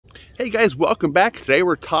Hey guys, welcome back. Today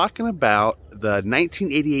we're talking about the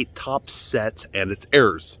 1988 Topps set and its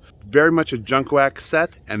errors. Very much a junk wax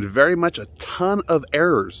set and very much a ton of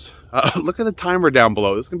errors. Look at the timer down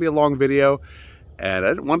below. This is going to be a long video and I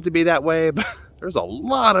didn't want it to be that way, but there's a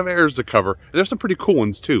lot of errors to cover. There's some pretty cool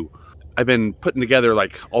ones too. I've been putting together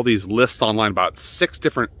like all these lists online, about 6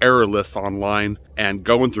 different error lists online, and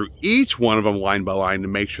going through each one of them line by line to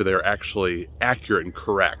make sure they're actually accurate and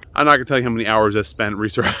correct. I'm not gonna tell you how many hours I spent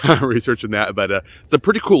researching that, but it's a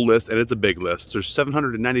pretty cool list and it's a big list. There's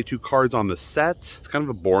 792 cards on the set. It's kind of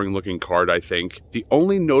a boring looking card, I think. The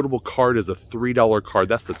only notable card is a $3 card.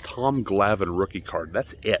 That's the Tom Glavine rookie card.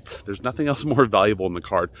 That's it. There's nothing else more valuable in the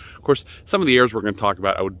card. Of course, some of the errors we're gonna talk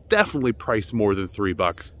about, I would definitely price more than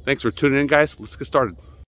 $3. Thanks for tuning in, guys. Let's get started.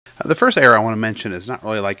 The first error I want to mention is not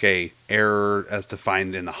really like a error as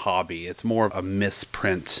defined in the hobby. It's more of a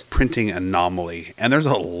misprint, printing anomaly. And there's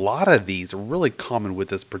a lot of these really common with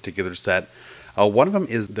this particular set. One of them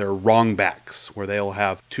is their wrong backs, where they'll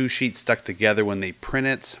have 2 sheets stuck together when they print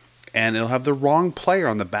it, and it'll have the wrong player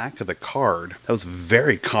on the back of the card. That was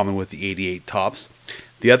very common with the 88 Topps.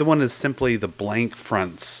 The other one is simply the blank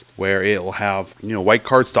fronts, where it will have, white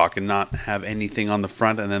cardstock and not have anything on the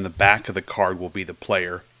front, and then the back of the card will be the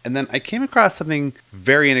player. And then I came across something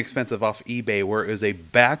very inexpensive off eBay where it was a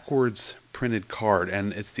backwards printed card,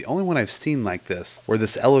 and it's the only one I've seen like this, where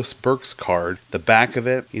this Ellis Burks card, the back of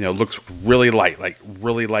it, looks really light, like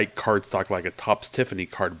really light cardstock, like a Topps Tiffany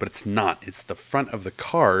card, but it's not. It's the front of the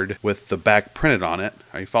card with the back printed on it.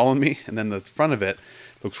 Are you following me? And then the front of it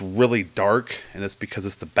looks really dark, and it's because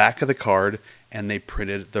it's the back of the card and they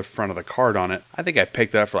printed the front of the card on it. I think I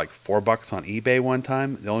picked that up for like $4 on eBay one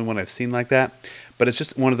time, the only one I've seen like that. But it's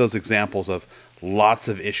just one of those examples of lots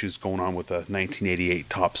of issues going on with the 1988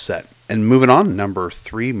 Topps set. And moving on, number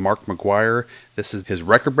 3, Mark McGwire. This is his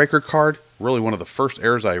record breaker card. Really one of the first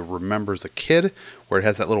errors I remember as a kid, where it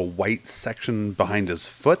has that little white section behind his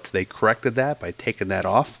foot. They corrected that by taking that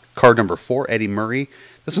off. Card number 4, Eddie Murray.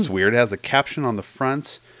 This one's weird. It has a caption on the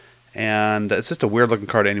front, and it's just a weird looking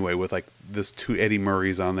card anyway, with like this 2 Eddie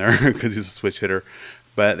Murrays on there because he's a switch hitter.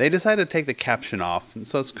 But they decided to take the caption off, and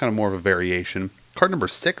so it's kind of more of a variation. Card number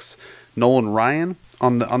 6, Nolan Ryan.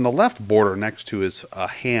 On the left border next to his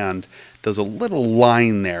hand, there's a little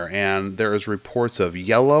line there, and there is reports of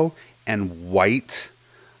yellow and white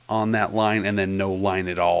on that line, and then no line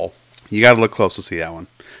at all. You got to look close to see that one.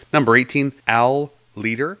 Number 18,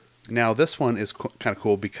 Leiter. Now this one is kind of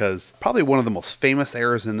cool because probably one of the most famous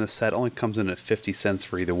errors in this set. Only comes in at 50 cents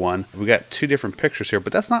for either one. We got 2 different pictures here,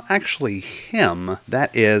 but that's not actually him.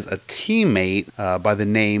 That is a teammate by the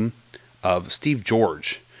name of Steve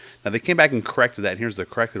George. Now they came back and corrected that. Here's the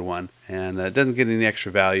corrected one, and it doesn't get any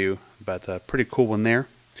extra value, but a pretty cool one there.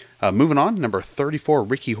 Moving on, number 34,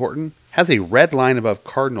 Ricky Horton, has a red line above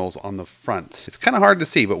Cardinals on the front. It's kind of hard to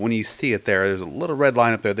see, but when you see it there's a little red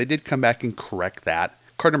line up there. They did come back and correct that.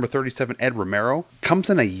 Card number 37, Ed Romero, comes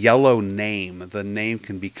in a yellow name. The name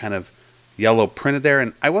can be kind of yellow printed there,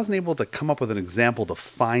 and I wasn't able to come up with an example to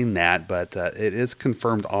find that, but it is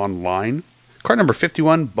confirmed online. Card number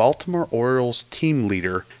 51, Baltimore Orioles Team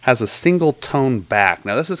Leader, has a single tone back.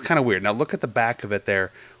 Now this is kind of weird. Now look at the back of it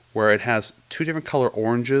there, where it has 2 different color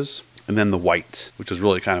oranges and then the white, which is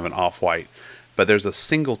really kind of an off-white. But there's a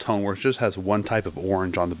single tone where it just has one type of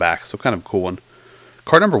orange on the back, so kind of a cool one.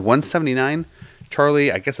 Card number 179,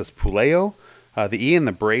 Charlie, I guess it's Puleo. The E in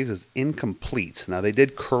the Braves is incomplete. Now they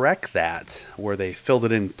did correct that, where they filled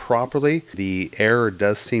it in properly. The error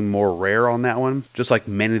does seem more rare on that one, just like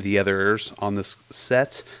many of the other errors on this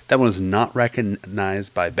set. That one is not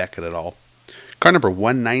recognized by Beckett at all. Card number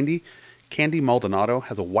 190, Candy Maldonado,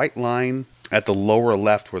 has a white line at the lower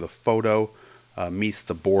left where the photo meets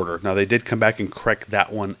the border. Now they did come back and correct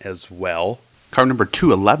that one as well. Card number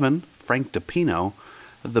 211, Frank Dipino.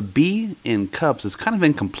 The B in Cubs is kind of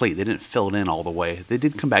incomplete. They didn't fill it in all the way. They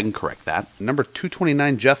did come back and correct that. Number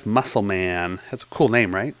 229, Jeff Musselman. Has a cool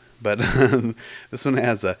name, right? But this one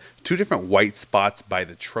has 2 different white spots by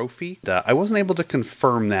the trophy. I wasn't able to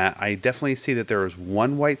confirm that. I definitely see that there is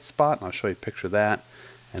 1 white spot, and I'll show you a picture of that.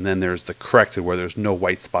 And then there's the corrected where there's no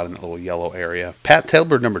white spot in that little yellow area. Pat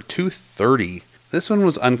Tailbird, number 230. This one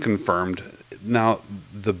was unconfirmed. Now,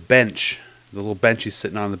 the bench, the little bench he's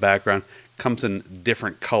sitting on in the background, comes in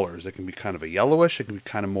different colors. It can be kind of a yellowish. It can be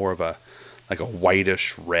kind of more of a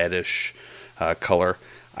whitish, reddish color.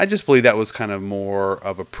 I just believe that was kind of more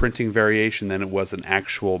of a printing variation than it was an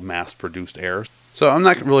actual mass-produced error. So I'm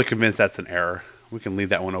not really convinced that's an error. We can leave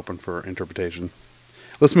that one open for interpretation.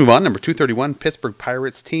 Let's move on. Number 231, Pittsburgh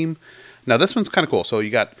Pirates team. Now this one's kind of cool. So you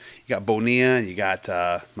got Bonilla, you got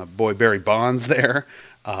my boy Barry Bonds there.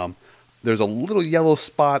 there's a little yellow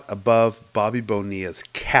spot above Bobby Bonilla's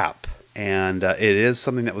cap. And it is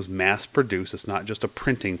something that was mass produced. It's not just a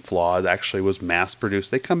printing flaw. It actually was mass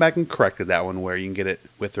produced. They come back and corrected that one where you can get it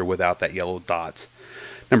with or without that yellow dot.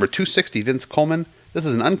 Number 260, Vince Coleman. This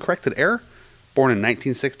is an uncorrected error. Born in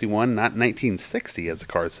 1961, not 1960 as the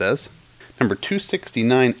card says. Number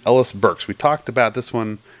 269, Ellis Burks. We talked about this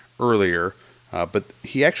one earlier, but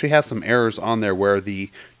he actually has some errors on there where the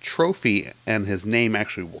trophy and his name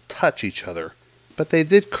actually will touch each other. But they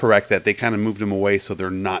did correct that. They kind of moved them away so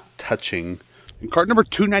they're not touching. And card number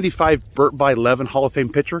 295, Burt by Levin, Hall of Fame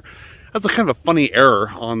pitcher. That's a kind of a funny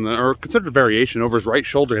error on the, or considered a variation. Over his right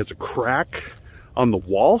shoulder has a crack on the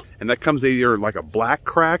wall, and that comes either like a black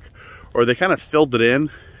crack or they kind of filled it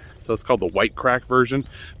in. So it's called the white crack version.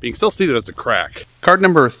 But you can still see that it's a crack. Card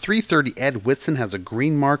number 330, Ed Whitson, has a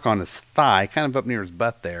green mark on his thigh, kind of up near his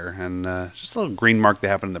butt there. And just a little green mark that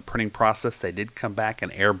happened in the printing process. They did come back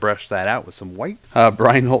and airbrush that out with some white.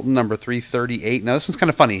 Brian Holton, number 338. Now this one's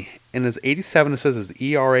kind of funny. In his 87, it says his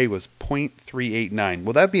ERA was .389.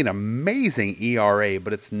 Well, that'd be an amazing ERA,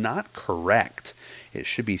 but it's not correct. It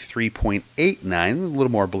should be 3.89, a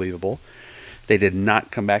little more believable. They did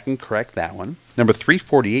not come back and correct that one. Number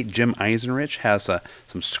 348, Jim Eisenrich, has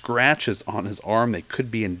some scratches on his arm. They could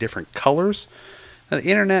be in different colors. Now, the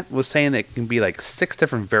internet was saying that it can be like 6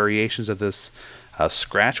 different variations of this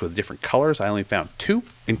scratch with different colors. I only found 2.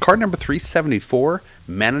 In card number 374,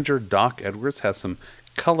 manager Doc Edwards has some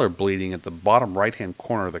color bleeding at the bottom right-hand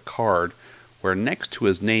corner of the card, where next to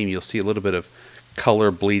his name you'll see a little bit of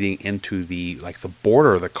color bleeding into the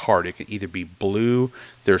border of the card. It can either be blue,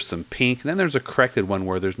 there's some pink, and then there's a corrected one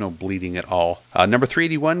where there's no bleeding at all. Number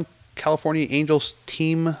 381, California Angels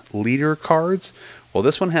Team Leader cards. Well,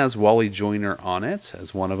 this one has Wally Joyner on it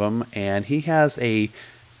as one of them, and he has a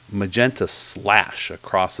magenta slash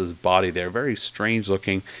across his body there. Very strange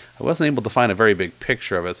looking. I wasn't able to find a very big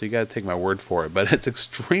picture of it, so you got to take my word for it, but it's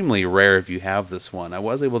extremely rare if you have this one. I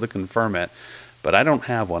was able to confirm it, but I don't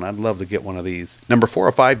have one. I'd love to get one of these. Number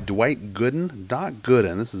 405, Dwight Gooden. Doc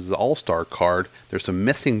Gooden. This is the all-star card. There's some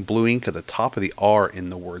missing blue ink at the top of the R in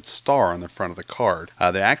the word star on the front of the card.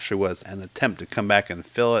 There actually was an attempt to come back and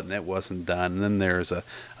fill it, and it wasn't done. And then there's a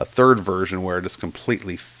third version where it is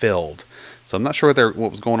completely filled. So I'm not sure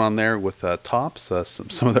what was going on there with Topps,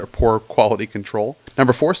 some of their poor quality control.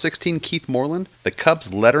 Number 416, Keith Moreland. The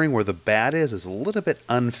Cubs lettering where the bat is a little bit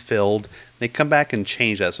unfilled. They come back and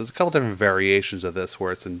change that. So there's a couple different variations of this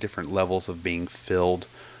where it's in different levels of being filled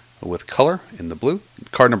with color in the blue.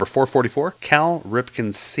 Card number 444, Cal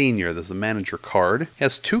Ripken Sr. This is the manager card. He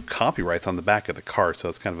has 2 copyrights on the back of the card, so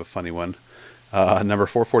it's kind of a funny one. Number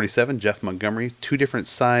 447, Jeff Montgomery. 2 different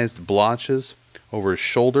sized blotches over his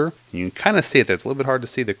shoulder. You can kind of see it there. It's a little bit hard to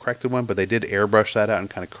see the corrected one, but they did airbrush that out and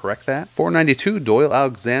kind of correct that. 492, Doyle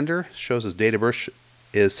Alexander, shows his date of birth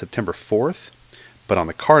is September 4th, but on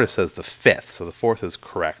the card it says the 5th, so the 4th is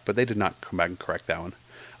correct, but they did not come back and correct that one.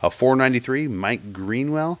 493, Mike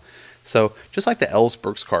Greenwell. So just like the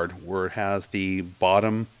Ellsbergs card, where it has the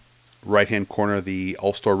bottom right-hand corner, the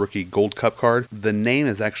All-Star Rookie Gold Cup card, the name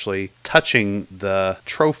is actually touching the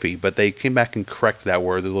trophy, but they came back and corrected that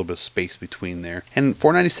where there's a little bit of space between there. And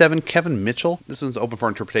 497, Kevin Mitchell. This one's open for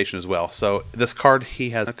interpretation as well. So this card, he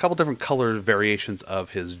has a couple different color variations of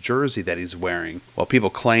his jersey that he's wearing. Well, people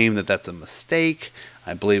claim that that's a mistake.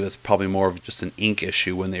 I believe it's probably more of just an ink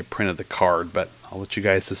issue when they printed the card, but I'll let you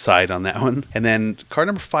guys decide on that one. And then card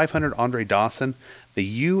number 500, Andre Dawson. The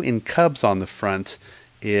U in Cubs on the front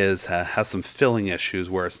has some filling issues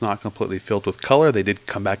where it's not completely filled with color. They did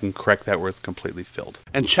come back and correct that where it's completely filled.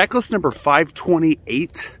 And checklist number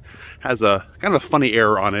 528 has a kind of a funny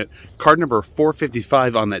error on it. Card number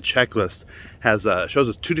 455 on that checklist has shows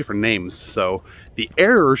us 2 different names. So the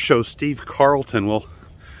error shows Steve Carlton. Well,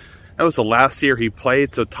 that was the last year he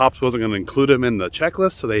played, so Topps wasn't going to include him in the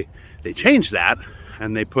checklist, so they changed that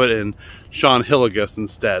and they put in Sean Hilligus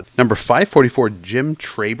instead. Number 544, Jim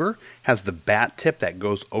Traber, has the bat tip that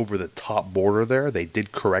goes over the top border there. They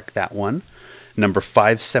did correct that one. Number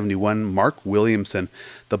 571, Mark Williamson.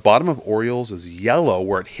 The bottom of Orioles is yellow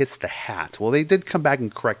where it hits the hat. Well, they did come back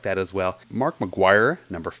and correct that as well. Mark McGwire,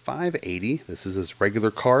 number 580. This is his regular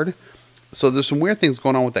card. So there's some weird things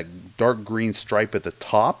going on with that dark green stripe at the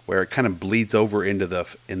top where it kind of bleeds over into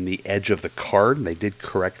the edge of the card. They did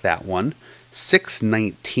correct that one.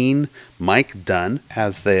 619, Mike Dunn,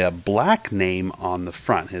 has the black name on the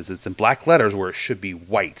front. It's in black letters where it should be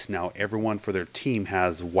white. Now, everyone for their team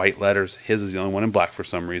has white letters. His is the only one in black for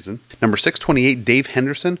some reason. Number 628, Dave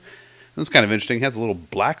Henderson. This is kind of interesting. He has a little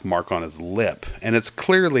black mark on his lip, and it's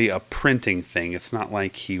clearly a printing thing. It's not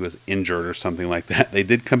like he was injured or something like that. They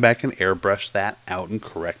did come back and airbrush that out and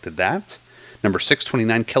corrected that. Number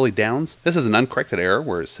 629, Kelly Downs. This is an uncorrected error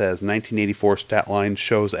where it says 1984 stat line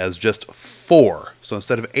shows as just 4. So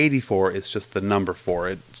instead of 84, it's just the number 4.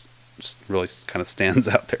 It just really kind of stands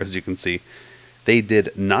out there, as you can see. They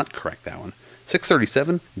did not correct that one.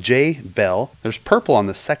 637, J. Bell. There's purple on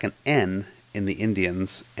the second N in the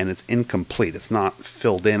Indians, and it's incomplete. It's not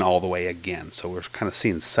filled in all the way again. So we're kind of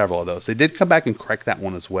seeing several of those. They did come back and correct that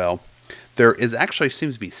one as well. There is actually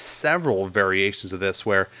seems to be several variations of this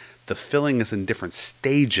where the filling is in different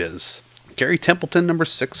stages. Gary Templeton, number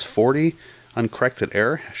 640, uncorrected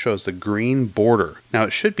error, shows the green border. Now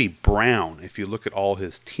it should be brown if you look at all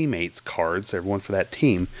his teammates' cards, everyone for that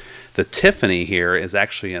team. The Tiffany here is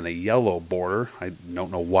actually in a yellow border. I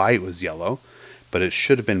don't know why it was yellow, but it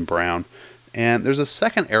should have been brown. And there's a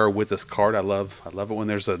second error with this card. I love it when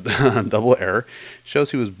there's a double error. It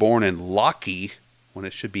shows he was born in Lockheed when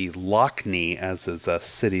it should be Lockney as his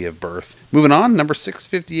city of birth. Moving on, number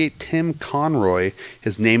 658, Tim Conroy.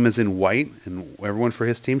 His name is in white, and everyone for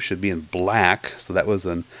his team should be in black. So that was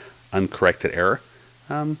an uncorrected error.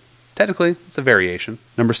 Technically, it's a variation.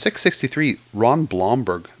 Number 663, Ron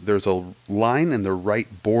Blomberg. There's a line in the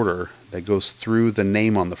right border that goes through the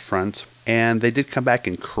name on the front, and they did come back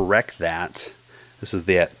and correct that. This is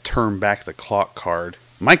the turn back the clock card.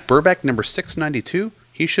 Mike Burback, number 692.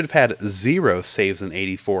 He should have had 0 saves in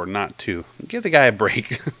 84, not 2. Give the guy a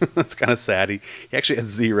break. That's kind of sad. He actually had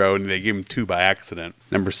 0, and they gave him 2 by accident.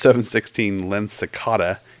 Number 716, Len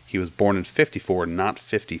Cicada. He was born in 54, not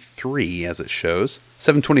 53, as it shows.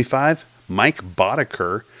 725, Mike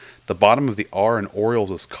Boddicker. The bottom of the R in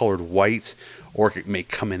Orioles is colored white, or it may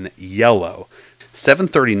come in yellow.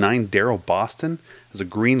 739, Daryl Boston. There's a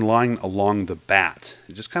green line along the bat.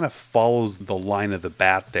 It just kind of follows the line of the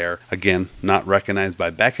bat there. Again, not recognized by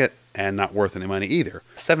Beckett and not worth any money either.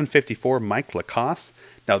 754, Mike Lacoste.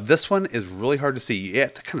 Now this one is really hard to see. You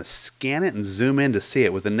have to kind of scan it and zoom in to see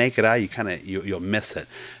it. With the naked eye, you'll miss it.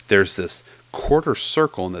 There's this quarter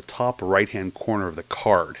circle in the top right-hand corner of the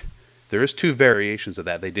card. There is 2 variations of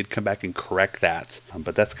that. They did come back and correct that,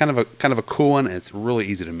 but that's kind of a cool one, and it's really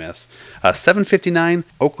easy to miss. 759,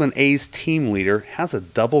 Oakland A's team leader, has a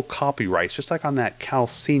double copyrights, just like on that Cal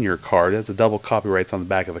Senior card. It has a double copyrights on the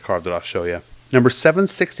back of the card that I'll show you. Number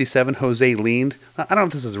 767, Jose Leaned. I don't know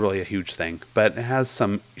if this is really a huge thing, but it has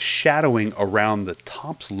some shadowing around the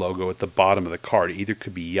Topps logo at the bottom of the card. It either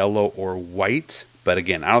could be yellow or white, but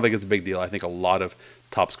again, I don't think it's a big deal. I think a lot of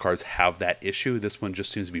Topps cards have that issue. This one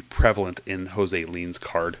just seems to be prevalent in Jose Lean's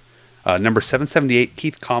card. Number 778,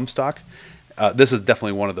 Keith Comstock. This is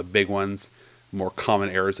definitely one of the big ones, more common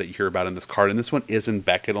errors that you hear about in this card. And this one is in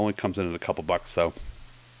Beckett. It only comes in at a couple bucks though.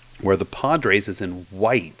 Where the Padres is in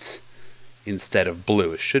white instead of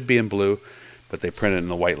blue. It should be in blue, but they printed it in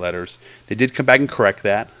the white letters. They did come back and correct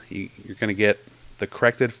that. You're going to get the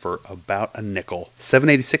corrected for about a nickel.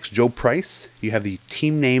 786, Joe Price. You have the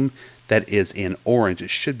team name that is in orange. It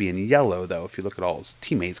should be in yellow, though, if you look at all his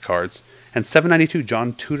teammates' cards. And 792,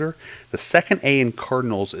 John Tudor. The second A in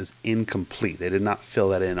Cardinals is incomplete. They did not fill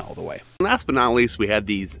that in all the way. Last but not least, we had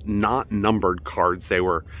these not numbered cards. They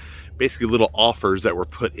were basically little offers that were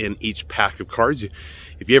put in each pack of cards.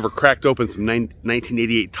 If you ever cracked open some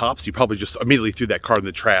 1988 Topps, you probably just immediately threw that card in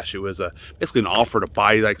the trash. It was basically an offer to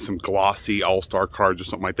buy like some glossy all-star cards or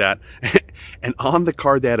something like that. And on the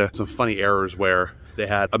card, they had some funny errors where they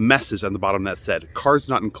had a message on the bottom that said, cards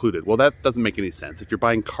not included. Well, that doesn't make any sense. If you're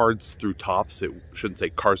buying cards through Topps, it shouldn't say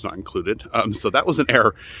cards not included. So that was an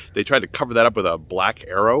error. They tried to cover that up with a black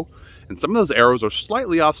arrow. And some of those arrows are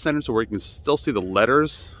slightly off-center, so where you can still see the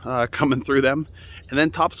letters coming through them. And then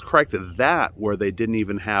Topps corrected that where they didn't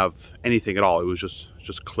even have anything at all. It was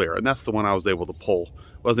just clear. And that's the one I was able to pull.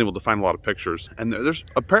 I wasn't able to find a lot of pictures. And there's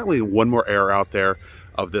apparently one more error out there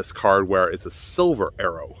of this card where it's a silver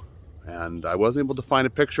arrow. And I wasn't able to find a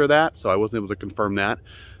picture of that, so I wasn't able to confirm that.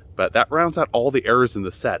 But that rounds out all the errors in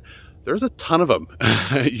the set. There's a ton of them.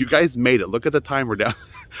 You guys made it. Look at the timer down.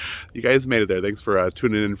 You guys made it there. Thanks for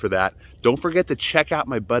tuning in for that. Don't forget to check out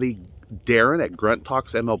my buddy Darren at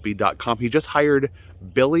grunttalksmlb.com. He just hired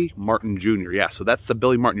Billy Martin Jr. Yeah, so that's the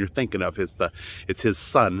Billy Martin you're thinking of. It's his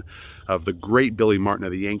son of the great Billy Martin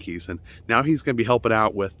of the Yankees. And now he's going to be helping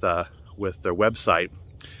out with their website.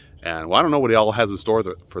 And well, I don't know what he all has in store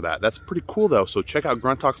for that. That's pretty cool though. So check out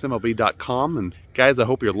grunttalksmlb.com. And guys, I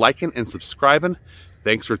hope you're liking and subscribing.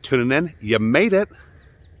 Thanks for tuning in. You made it.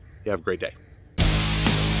 You have a great day.